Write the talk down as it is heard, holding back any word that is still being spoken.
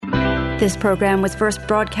This program was first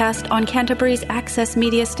broadcast on Canterbury's access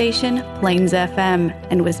media station, Plains FM,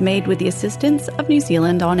 and was made with the assistance of New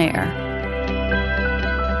Zealand On Air.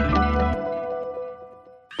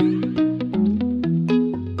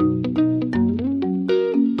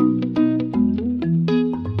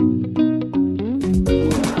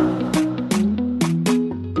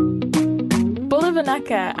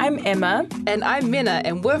 I'm Emma. And I'm Minna,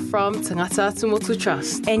 and we're from Tangata Tumotu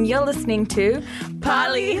Trust. And you're listening to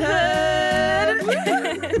Palihood!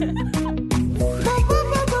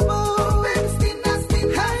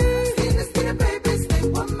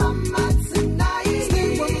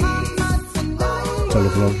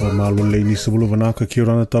 Talofa malole ni sabuluvanaka kia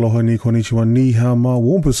ora na taloha ni konnichiwa ni hao ma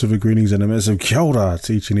warm Pacific greetings and a massive kia ora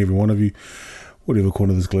to each and every one of you. Whatever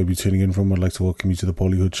corner of this globe you're tuning in from, I'd like to welcome you to the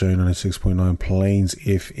Polyhood Show, 96.9 Plains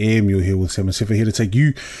FM. You're here with Sam and Sifa, here to take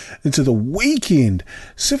you into the weekend.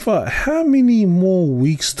 Sifa, how many more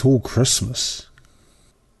weeks till Christmas?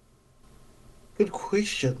 Good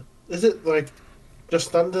question. Is it like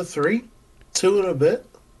just under 3? 2 and a bit?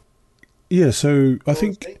 Yeah, so I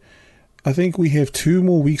think we have 2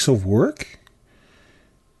 more weeks of work,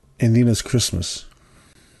 and then it's Christmas.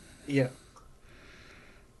 Yeah.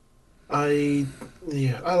 I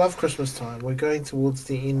love Christmas time. We're going towards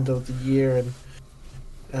the end of the year, and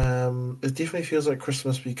it definitely feels like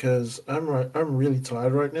Christmas because I'm really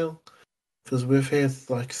tired right now because we've had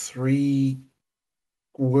like 3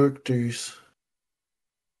 work dues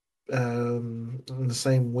in the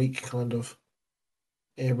same week, kind of.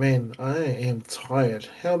 And man, I am tired.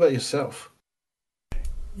 How about yourself?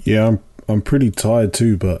 Yeah, I'm pretty tired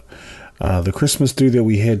too, but the Christmas do that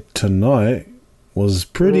we had tonight was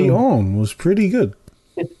pretty was pretty good.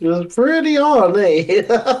 It was pretty on, eh?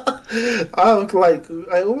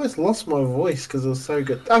 I almost lost my voice because it was so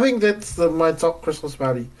good. I think that's my top Christmas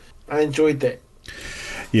party. I enjoyed that.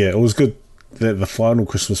 Yeah, it was good. The final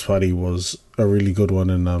Christmas party was a really good one,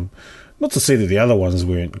 and not to say that the other ones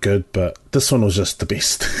weren't good, but this one was just the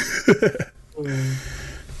best.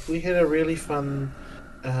 We had a really fun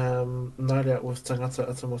night out with Tangata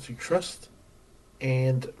Atamotu Trust.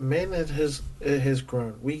 And man, it has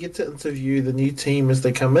grown. We get to interview the new team as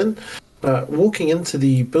they come in. But walking into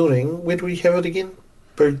the building, where do we have it again?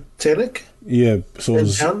 Botanic? Yeah, so it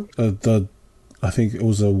was I think it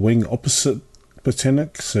was a wing opposite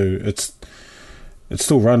Botanic. So it's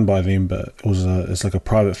still run by them, but it's like a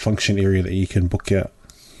private function area that you can book out.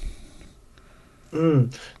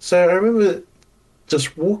 So I remember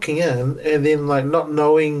just walking in and then like not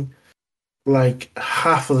knowing like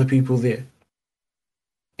half of the people there.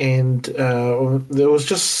 And there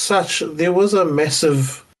was a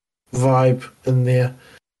massive vibe in there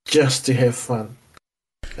just to have fun.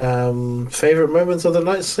 Favorite moments of the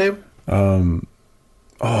night, Sam? There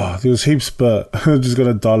was heaps, but I'm just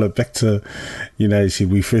gonna dial it back to, see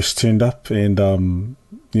we first turned up and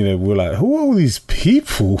we're like, who are all these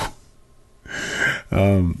people?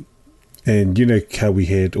 And how we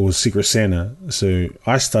had all Secret Santa. So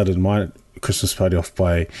I started my Christmas party off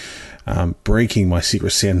by breaking my Secret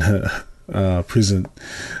Santa present.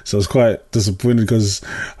 So I was quite disappointed because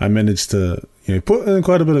I managed to put in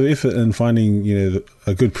quite a bit of effort in finding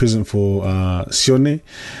a good present for Sione,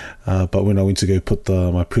 but when I went to go put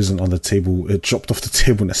my present on the table, it dropped off the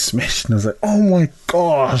table and it smashed, and I was like, oh my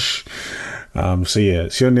gosh. So yeah,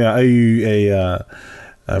 Sione, I owe you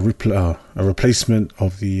a replacement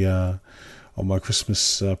of the of my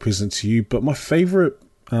Christmas present to you. But my favorite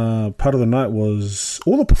part of the night was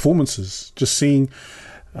all the performances, just seeing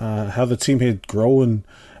how the team had grown.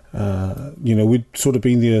 We'd sort of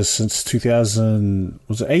been there since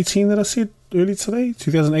 2018 that I said earlier today.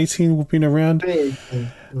 2018 we've been around.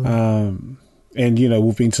 And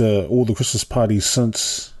we've been to all the Christmas parties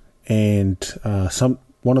since, and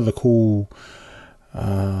one of the cool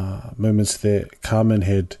moments that Carmen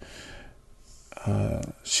had,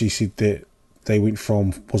 she said that they went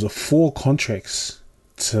from 4 contracts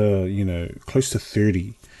to close to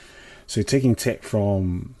 30. So taking TAC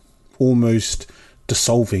from almost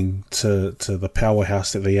dissolving to the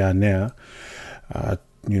powerhouse that they are now,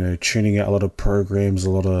 churning out a lot of programs,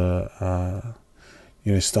 a lot of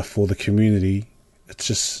stuff for the community.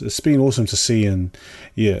 It's been awesome to see, and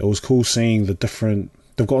yeah, it was cool seeing the different.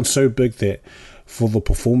 They've gotten so big that for the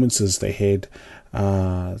performances they had,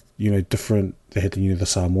 different. They had the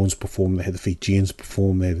Samoans perform, they had the Fijians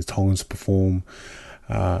perform, they had the Tongans perform.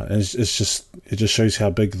 And it just shows how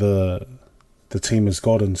big the team has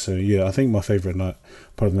gotten. So yeah, I think my favourite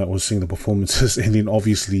part of the night was seeing the performances, and then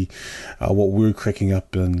obviously what we're cracking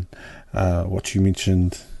up and what you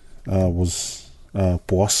mentioned was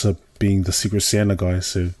Boasa being the Secret Santa guy.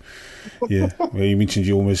 So, yeah, where you mentioned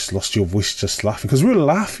you almost lost your voice just laughing. Because we were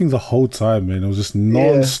laughing the whole time, man. It was just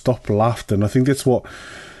non-stop laughter. And I think that's what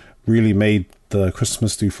really made the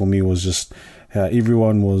Christmas do for me, was just how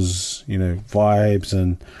everyone was, vibes,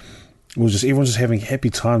 and it was just everyone just having happy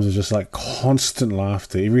times. It was just like constant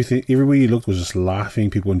laughter. Everywhere you looked was just laughing,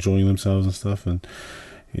 people enjoying themselves and stuff. And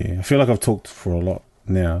yeah, I feel like I've talked for a lot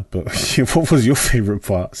now, but what was your favourite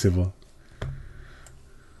part, Siva?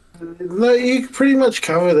 No, you pretty much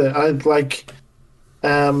covered it. I'd like,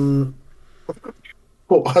 for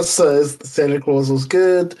us, Santa Claus was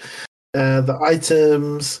good. The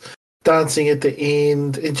items, dancing at the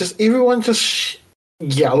end, and just everyone just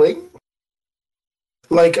yelling.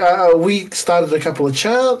 Like, we started a couple of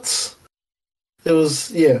chants. It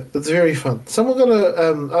was, it's very fun. Someone got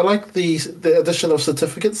I like the addition of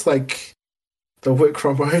certificates, like the work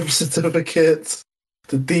from home certificates,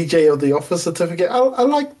 the DJ of the office certificate. I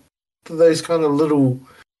like those kind of little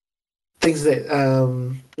things that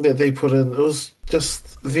that they put in. It was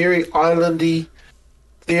just very islandy,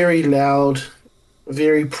 very loud,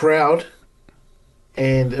 very proud.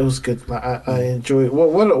 And it was good. I enjoyed it.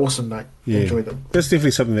 What an awesome night. Yeah. Enjoyed it. That's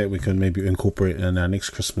definitely something that we can maybe incorporate in our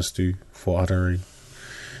next Christmas do for Arari.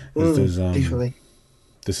 Definitely.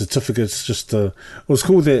 The certificates, it was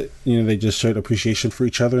cool that, they just showed appreciation for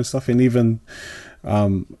each other and stuff. And even,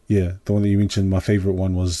 the one that you mentioned, my favourite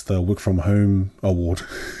one was the Work From Home award.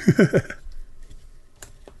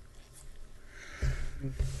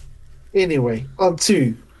 Anyway, on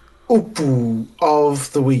to Upu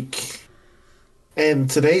of the week. And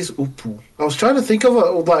today's upu, I was trying to think of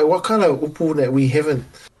what kind of upu that we haven't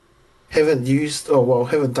used or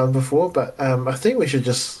haven't done before, but I think we should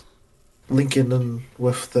just link it in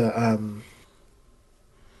with the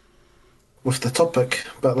topic.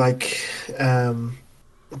 But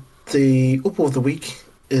the upu of the week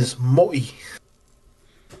is mo'i.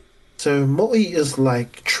 So mo'i is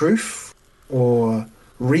like truth or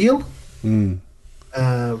real. In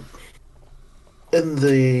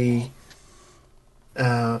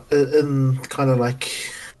kind of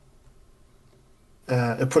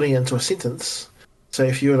putting it into a sentence. So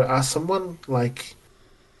if you were to ask someone like,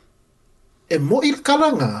 "E mo'i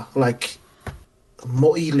kala ngā?" Like,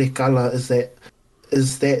 mo'i le kala, is that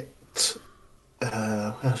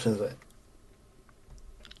how should I say?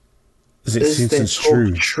 Is that sentence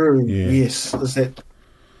true? True. Yeah. Yes. Is that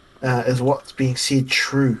is what's being said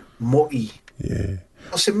true? Mo'i. Yeah.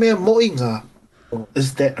 O se mea mo'i ngā?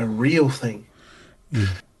 Is that a real thing? Yeah.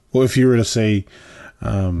 Or if you were to say,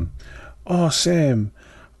 "Oh, Sam,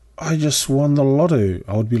 I just won the lotto,"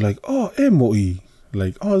 I would be like, "Oh, e mo'i."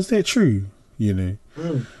 Like, "Oh, is that true?"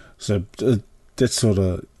 So that's sort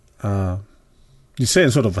of you say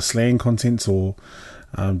in sort of a slang content, or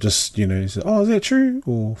just say, "Oh, is that true?"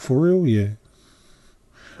 or "For real?" Yeah.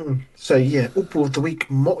 So upu of the week,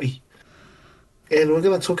 mo'i. And we're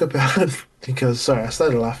going to talk about it because, sorry, I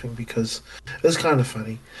started laughing because it's kind of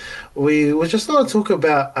funny. We're just going to talk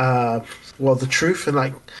about, the truth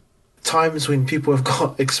and times when people have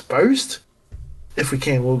got exposed. If we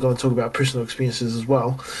can, we're going to talk about personal experiences as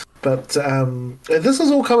well. But this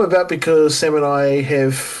has all come about because Sam and I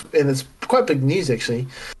have, and it's quite big news actually,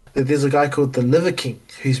 that there's a guy called the Liver King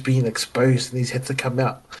who's been exposed and he's had to come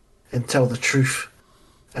out and tell the truth.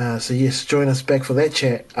 So yes, join us back for that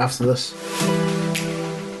chat after this.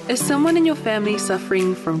 Is someone in your family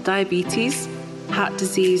suffering from diabetes, heart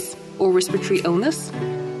disease, or respiratory illness?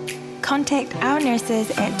 Contact our nurses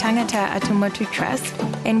at Tangata Atumatu Trust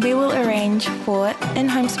and we will arrange for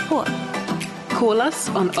in-home support. Call us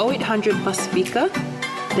on 0800 Pasifika,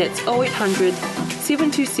 that's 0800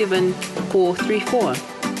 727 434,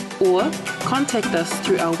 or contact us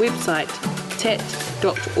through our website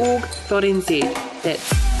tat.org.nz, that's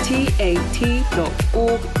tat.org.nz.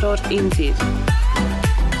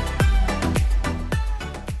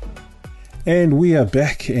 And we are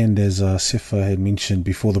back, and as Sefa had mentioned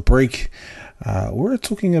before the break, we're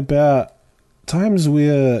talking about times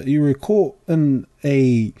where you were caught in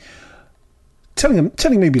telling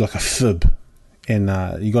maybe like a fib,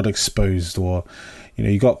 and you got exposed, or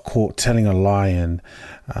you got caught telling a lie. And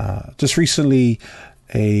just recently,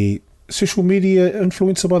 a social media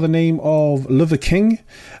influencer by the name of Liver King,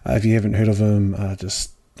 if you haven't heard of him,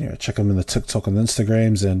 just check him in the TikTok and the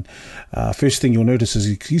Instagrams, and first thing you'll notice is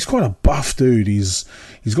he's quite a buff dude. He's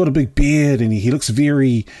got a big beard, and he looks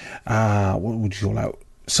very what would you call out?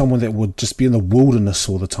 someone that would just be in the wilderness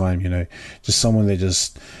all the time, just someone that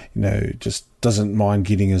just, just doesn't mind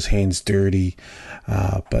getting his hands dirty.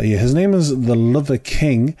 But yeah, his name is the Liver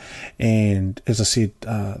King. And as I said,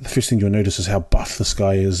 the first thing you'll notice is how buff this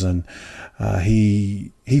guy is. And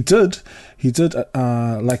he did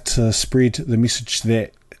like to spread the message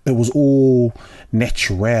that it was all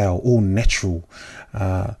natural,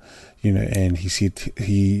 and he said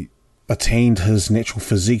he attained his natural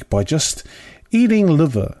physique by just eating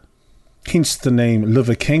liver, hence the name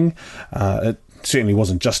Liver King. It certainly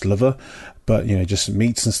wasn't just liver, but just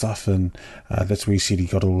meats and stuff, and that's where he said he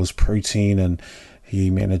got all his protein, and he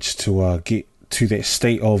managed to get to that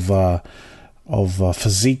state of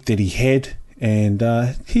physique that he had, and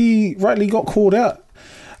he rightly got called out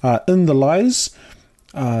in the lies.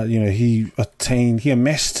 He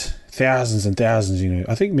amassed thousands and thousands.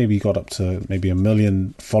 I think maybe he got up to maybe 1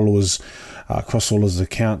 million followers across all his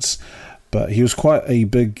accounts. But he was quite a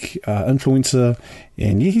big influencer,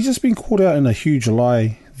 and he's just been caught out in a huge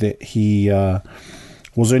lie that he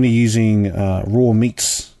was only using raw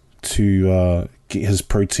meats to get his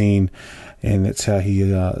protein, and that's how he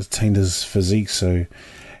attained his physique. So,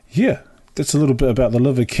 yeah, that's a little bit about the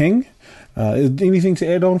Liver King. Anything to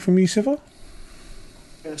add on from you, Sefa?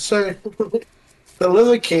 So, the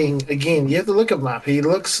Liver King, again, you have to look him up. He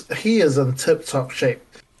is in tip-top shape.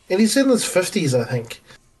 And he's in his 50s, I think.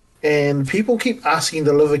 And people keep asking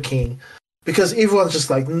the Liver King because everyone's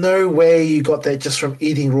just like, no way you got that just from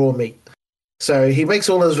eating raw meat. So he makes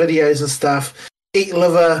all his videos and stuff. Eat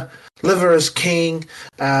liver is king,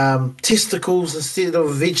 testicles instead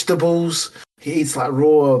of vegetables. He eats like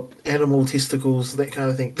raw animal testicles, that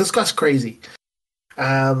kind of thing. This guy's crazy.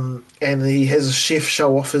 And he has a chef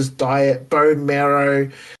show off his diet, bone marrow,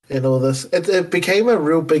 and all this. It became a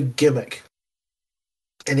real big gimmick.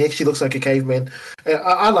 And he actually looks like a caveman.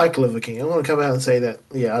 I like Liver King. I want to come out and say that.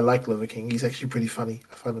 Yeah, I like Liver King. He's actually pretty funny.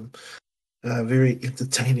 I find him very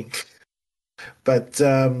entertaining. But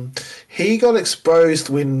he got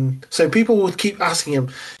exposed so people would keep asking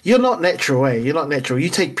him, you're not natural, eh? You're not natural. You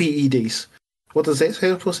take PEDs. What does that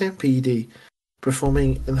stand for, Sam? PED.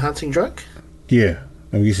 Performing enhancing drug? Yeah,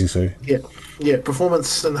 I'm guessing so. Yeah,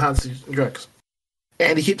 performance enhancing drugs.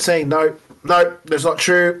 And he kept saying, no, that's not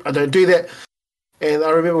true. I don't do that. And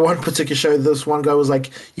I remember one particular show, this one guy was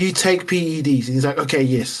like, you take PEDs. And he's like, okay,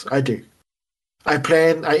 yes, I do. I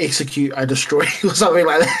plan, I execute, I destroy, or something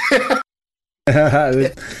like that.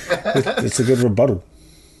 It's a good rebuttal.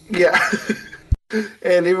 Yeah.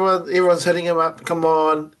 And everyone's hitting him up. Come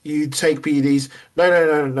on, you take PEDs.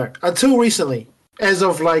 No. Until recently, as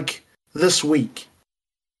of like this week,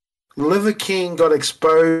 Liver King got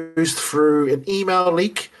exposed through an email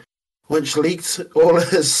leak, which leaked all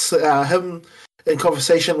his him in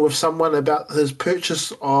conversation with someone about his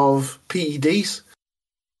purchase of PEDs,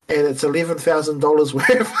 and it's $11,000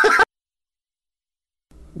 worth.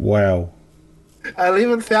 Wow.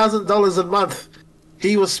 $11,000 a month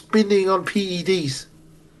he was spending on PEDs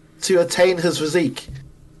to attain his physique,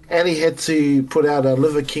 and he had to put out a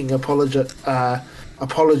Liver King apology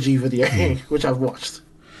video, which I've watched.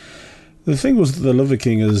 The thing was, the Liver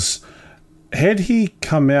King is, had he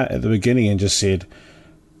come out at the beginning and just said,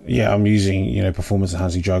 yeah, I'm using, performance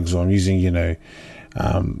enhancing drugs, or I'm using,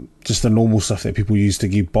 just the normal stuff that people use to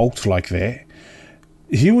get bulked like that,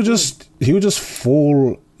 he would just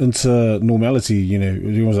fall into normality,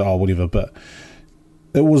 He was like, oh, whatever. But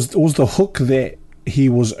it was the hook that he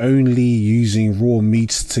was only using raw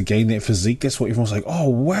meats to gain that physique. That's what everyone was like, oh,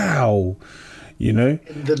 wow,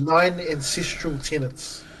 And the 9 ancestral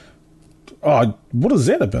tenets. Oh, what is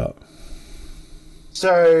that about?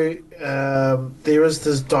 So there is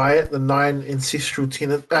this diet, the 9 ancestral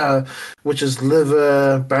tenet, which is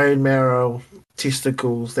liver, bone marrow,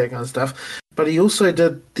 testicles, that kind of stuff. But he also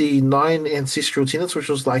did the 9 ancestral tenets, which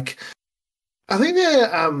was like, I think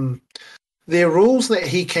they're rules that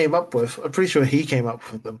he came up with. I'm pretty sure he came up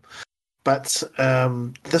with them. But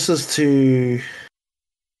this is to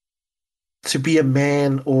be a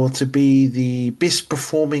man, or to be the best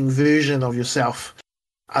performing version of yourself,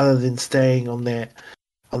 other than staying on that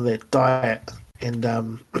diet. And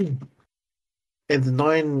and the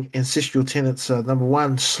 9 ancestral tenets are: number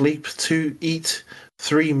 1, sleep; 2, eat;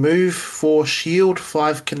 3, move; 4, shield;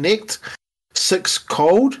 5, connect; 6,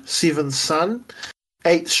 cold; 7, sun;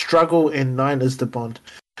 8, struggle; and 9 is the bond.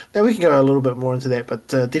 Now we can go a little bit more into that, but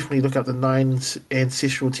definitely look up the 9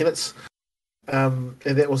 ancestral tenets. And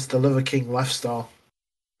that was the Liver King lifestyle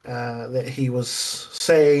that he was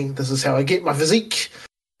saying, this is how I get my physique,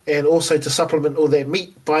 and also to supplement all that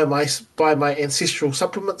meat, buy my ancestral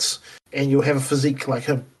supplements, and you'll have a physique like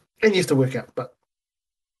him. And you have to work out, but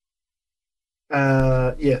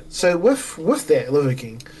Yeah. So with that, Liver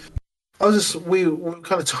King, we were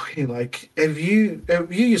kind of talking like, have you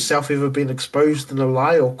yourself ever been exposed in a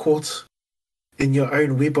lie or caught in your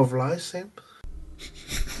own web of lies, Sam?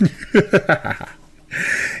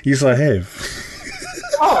 Yes, I have.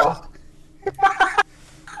 Oh,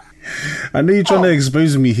 I know you're trying to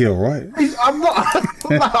expose me here, right? I'm not.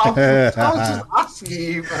 No, I was just asking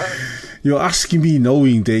you, man. You're asking me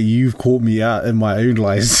knowing that you've caught me out in my own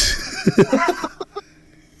lies.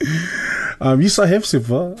 Yes, I have,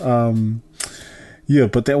 Siva. Yeah,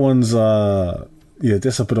 but that one's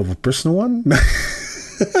that's a bit of a personal one.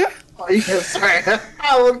 Oh, yeah, sorry.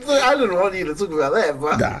 I didn't want you to talk about that,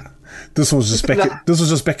 but Nah, this was just back. This was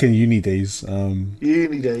just back in uni days.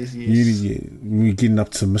 uni days, yes. Uni, yeah, we were getting up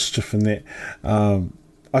to mischief and that.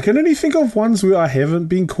 I can only think of ones where I haven't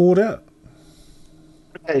been called out.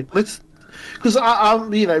 Okay, because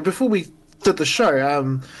before we did the show, I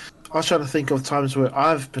was trying to think of times where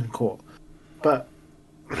I've been caught, but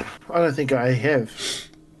I don't think I have.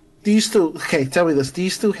 Do you still? Okay, tell me this. Do you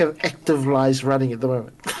still have active lies running at the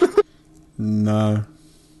moment? No.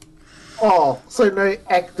 Oh, so no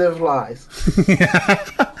active lies.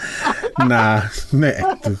 Nah, not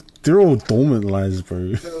active. They're all dormant lies,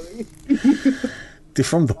 bro. They're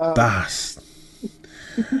from the past.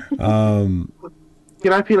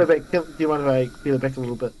 Can I peel it back? Do you mind if I peel it back a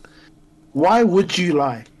little bit? Why would you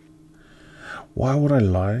lie? Why would I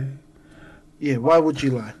lie? Yeah, why would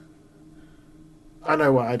you lie? I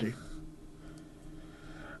know what I do.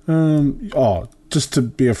 Just to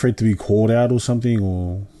be afraid to be called out or something,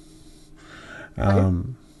 or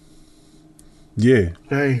yeah.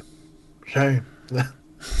 Shame.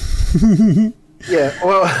 Yeah,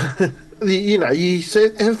 well, you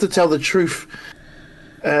have to tell the truth.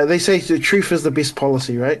 They say the truth is the best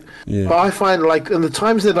policy, right? Yeah. But I find, like, in the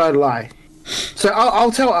times that I lie, so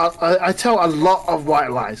I tell a lot of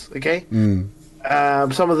white lies, okay?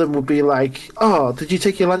 Some of them would be like, oh, did you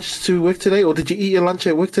take your lunch to work today? Or did you eat your lunch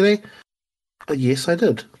at work today? Yes, I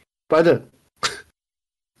did. But I did.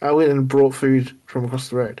 I went and brought food from across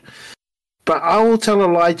the road. But I will tell a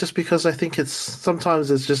lie just because I think sometimes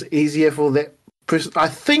it's just easier for that person. I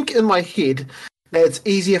think in my head that it's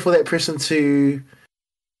easier for that person to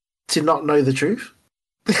not know the truth.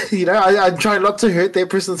 I'm trying not to hurt that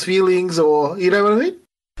person's feelings, or you know what I mean?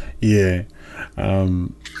 Yeah.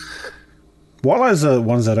 White lies are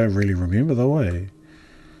ones I don't really remember though, eh?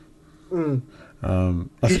 You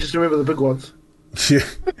just remember the big ones. Yeah.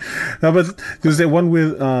 No, but there's that one where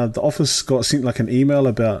the office got sent like an email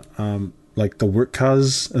about like the work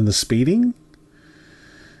cars and the speeding.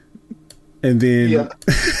 And then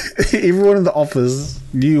everyone in the office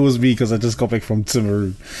knew it was me because I just got back from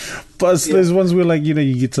Timaru. But there's ones where, like, you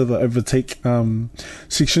get to the overtake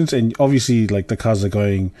sections, and obviously, like, the cars are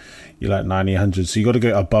going, you're like 90, 100, so you got to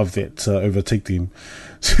go above that to overtake them.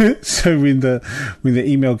 So when the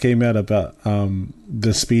email came out about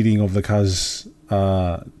the speeding of the cars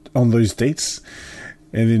on those dates,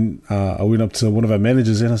 and then I went up to one of our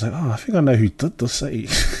managers and I was like, oh, I think I know who did this, eh?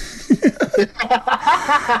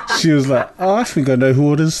 She was like, oh, I think I know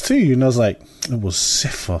who it is too. And I was like, it was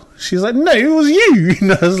Sefa. She was like, no, it was you.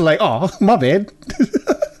 And I was like, oh, my bad.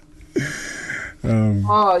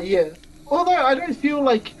 Oh, yeah. Although I don't feel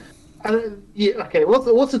like... okay,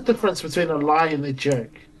 what's the difference between a lie and a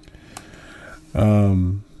joke?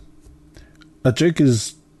 A joke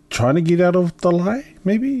is trying to get out of the lie,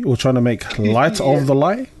 maybe? Or trying to make light of the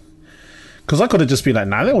lie? Because I could have just been like,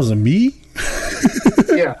 nah, that wasn't me.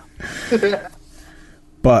 Yeah.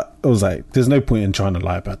 But it was like, there's no point in trying to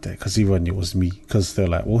lie about that because everyone knew it was me. Because they're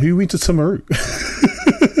like, well, who went to Timaru?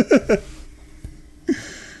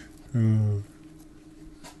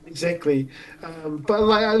 Exactly. But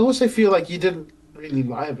like, I also feel like you didn't really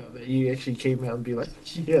lie about that. You actually came out and be like,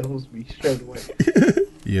 yeah, it was me straight away.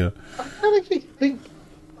 Yeah. I don't actually think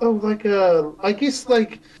of like I guess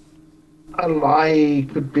like a lie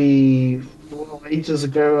could be ages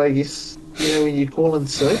ago, I guess, when you call in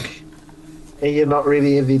sick and you're not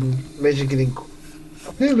really imagine getting...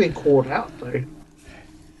 I've never been called out though.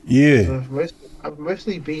 Yeah. I've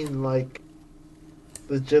mostly been like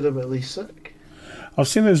legitimately sick. I've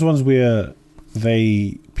seen those ones where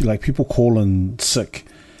people call in sick,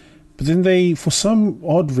 but then they, for some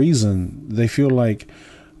odd reason, they feel like,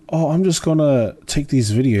 oh, I'm just gonna take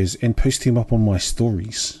these videos and post them up on my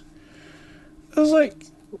stories. I was like,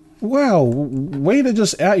 wow, way to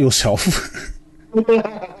just out yourself.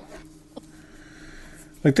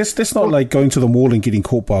 Like that's not like going to the mall and getting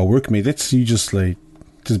caught by a workmate. That's you just like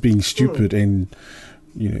just being stupid and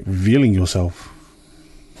revealing yourself.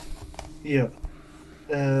 Yeah.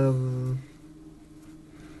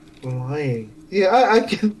 Lying. Yeah,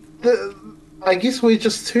 I guess we're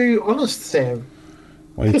just too honest, Sam.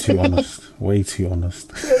 Way too honest. Way too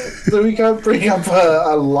honest. So we can't bring up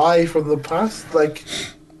a lie from the past. Like,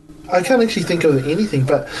 I can't actually think of anything,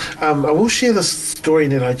 but I will share this story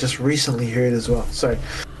that I just recently heard as well. So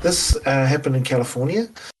this happened in California.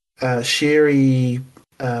 Sherry,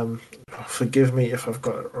 forgive me if I've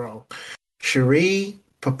got it wrong. Sherry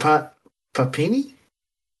Papini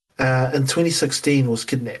in 2016 was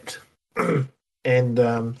kidnapped, and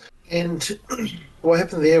what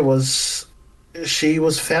happened there was she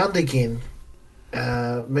was found again.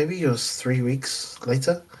 Maybe it was 3 weeks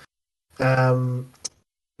later, and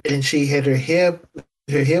she had her hair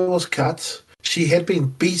was cut. She had been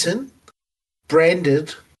beaten,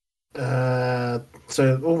 branded,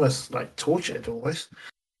 so almost like tortured, almost,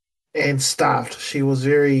 and starved. She was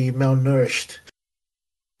very malnourished.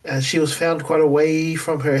 She was found quite away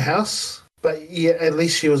from her house, but yeah, at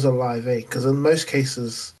least she was alive, because in most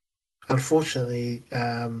cases, unfortunately,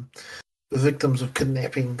 the victims of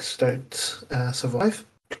kidnappings don't survive.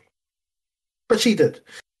 But she did,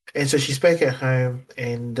 and so she's back at home,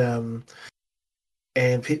 and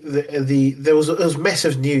it was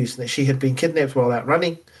massive news that she had been kidnapped while out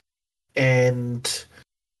running, and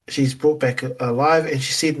she's brought back alive, and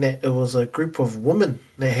she said that it was a group of women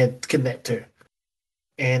that had kidnapped her.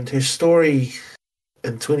 And her story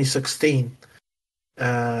in 2016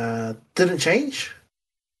 didn't change,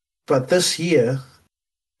 but this year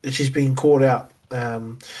she's been caught out.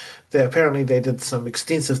 Apparently they did some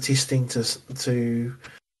extensive testing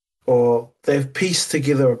or they've pieced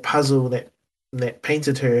together a puzzle that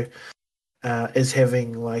painted her as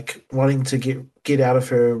having, like, wanting to get out of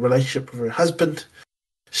her relationship with her husband.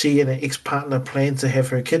 She and her ex-partner planned to have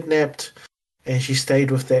her kidnapped, and she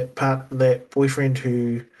stayed with that boyfriend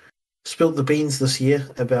who spilled the beans this year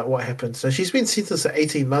about what happened. So she's been sentenced to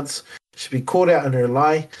 18 months. She's been caught out in her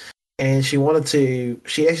lie, and she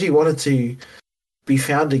actually wanted to be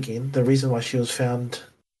found again. The reason why she was found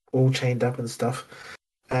all chained up and stuff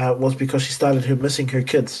was because she started missing her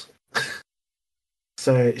kids.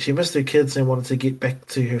 So she missed her kids and wanted to get back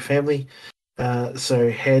to her family.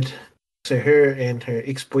 So her and her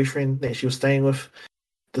ex-boyfriend that she was staying with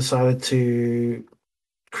decided to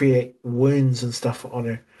create wounds and stuff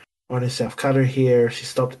on herself, cut her hair. She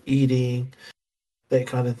stopped eating, that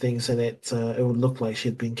kind of thing, so that it would look like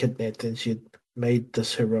she'd been kidnapped and she'd made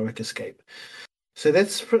this heroic escape. So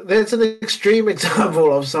that's an extreme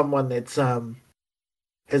example of someone that's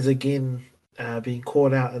has again been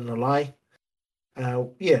caught out in a lie.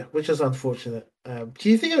 Which is unfortunate. Do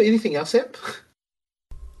you think of anything else, Sam?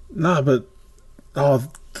 Nah, but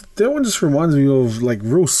that one just reminds me of, like,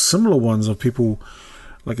 real similar ones of people,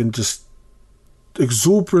 like, in just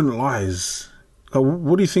exorbitant lies.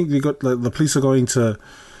 What do you think they got? Like, the police are going to,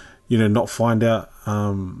 not find out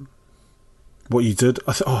what you did.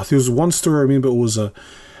 There was one story I remember. It was a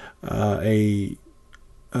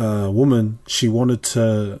woman. She wanted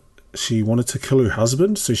to kill her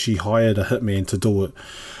husband, so she hired a hitman to do it.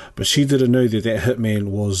 But she didn't know that hitman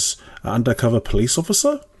was an undercover police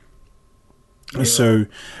officer. Yeah. So,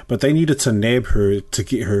 but they needed to nab her to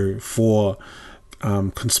get her for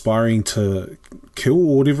conspiring to kill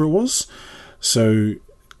or whatever it was. So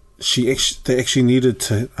they actually needed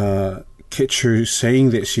to catch her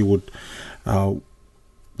saying that she would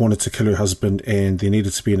wanted to kill her husband, and there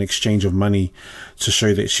needed to be an exchange of money to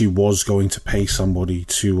show that she was going to pay somebody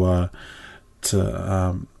to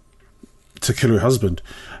kill her husband.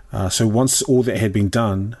 So once all that had been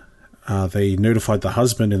done, they notified the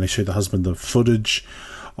husband, and they showed the husband the footage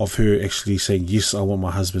of her actually saying, "Yes, I want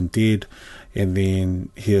my husband dead," and then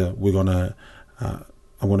here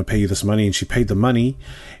I'm gonna pay you this money. And she paid the money,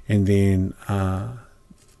 and then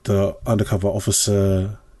the undercover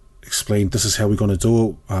officer explained, "This is how we're gonna do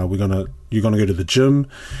it. You're gonna go to the gym,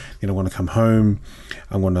 then I'm gonna come home.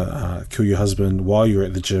 I'm gonna kill your husband while you're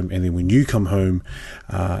at the gym, and then when you come home,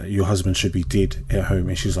 your husband should be dead at home."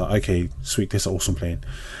 And she's like, "Okay, sweet, that's an awesome plan."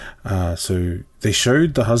 So they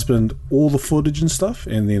showed the husband all the footage and stuff,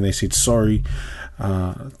 and then they said, "Sorry,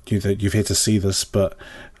 you've had to see this, but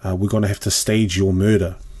we're going to have to stage your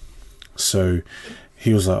murder." So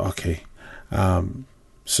he was like, "Okay."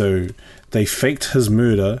 So they faked his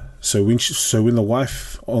murder. So when the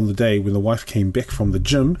wife came back from the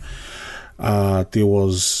gym, there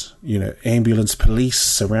was ambulance, police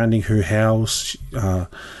surrounding her house,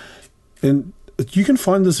 and you can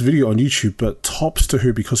find this video on YouTube, but tops to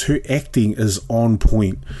her because her acting is on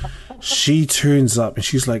point. She turns up and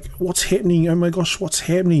she's like, "What's happening? Oh my gosh, what's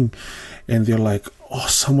happening?" And they're like, "Oh,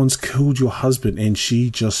 someone's killed your husband." And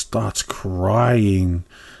she just starts crying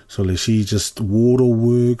So like, she just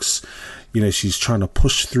waterworks. You know, she's trying to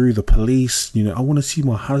push through the police. You know, I want to see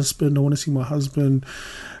my husband.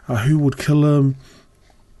 Who would kill him?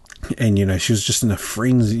 And, you know, she was just in a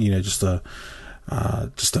frenzy, you know, just a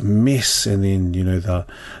mess. And then, you know,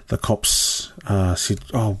 the cops said,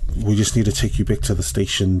 oh, we just need to take you back to the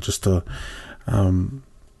station just to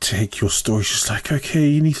take your story. She's like,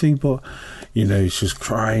 okay, anything but, you know, she's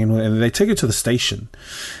crying. And they take her to the station.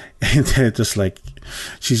 And they're just like,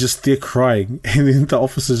 she's just there crying. And then the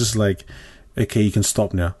officer's just like, okay, you can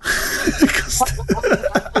stop now.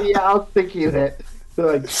 Yeah, I was thinking that. They're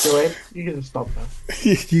like, Joanne, you can stop now.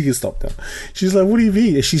 You can stop now. She's like, what do you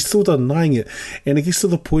mean? And she's still denying it. And it gets to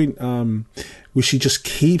the point where she just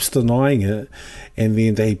keeps denying it. And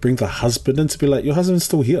then they bring the husband in to be like, your husband's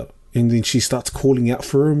still here. And then she starts calling out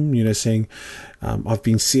for him, you know, saying, I've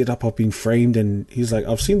been set up, I've been framed. And he's like,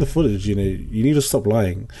 I've seen the footage, you know, you need to stop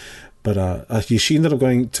lying. But she ended up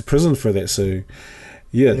going to prison for that. So,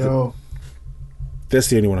 yeah, that's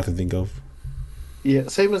the only one I can think of. Yeah,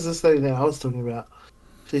 same as this lady that I was talking about.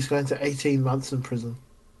 She's going to 18 months in prison.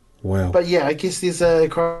 Wow. But yeah, I guess there's a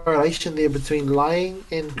correlation there between lying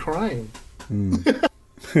and crime.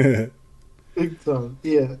 Big time,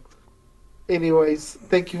 yeah. Anyways,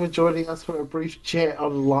 thank you for joining us for a brief chat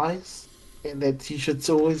on lies, and that you should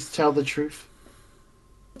always tell the truth.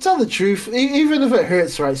 Tell the truth, even if it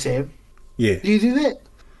hurts, right, Sam? Yeah. Do you do that?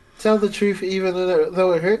 Tell the truth even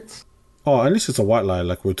though it hurts? Oh, unless it's a white lie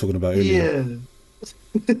like we were talking about earlier.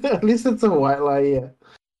 Yeah. Unless it's a white lie, yeah.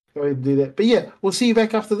 Go ahead and do that. But yeah, we'll see you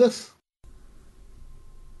back after this.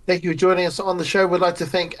 Thank you for joining us on the show. We'd like to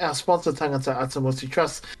thank our sponsor, Tangata Atamotu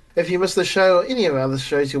Trust. If you missed the show or any of our other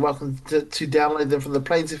shows, you're welcome to download them from the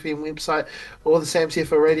Plains FM website or the Sam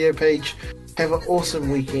CFO radio page. Have an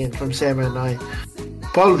awesome weekend from Sam and I.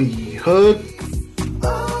 Polyhood.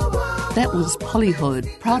 That was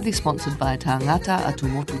Polyhood, proudly sponsored by Tangata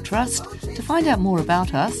Atumotu Trust. To find out more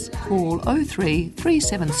about us, call 03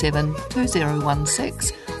 377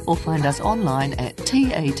 2016 or find us online at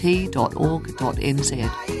tat.org.nz.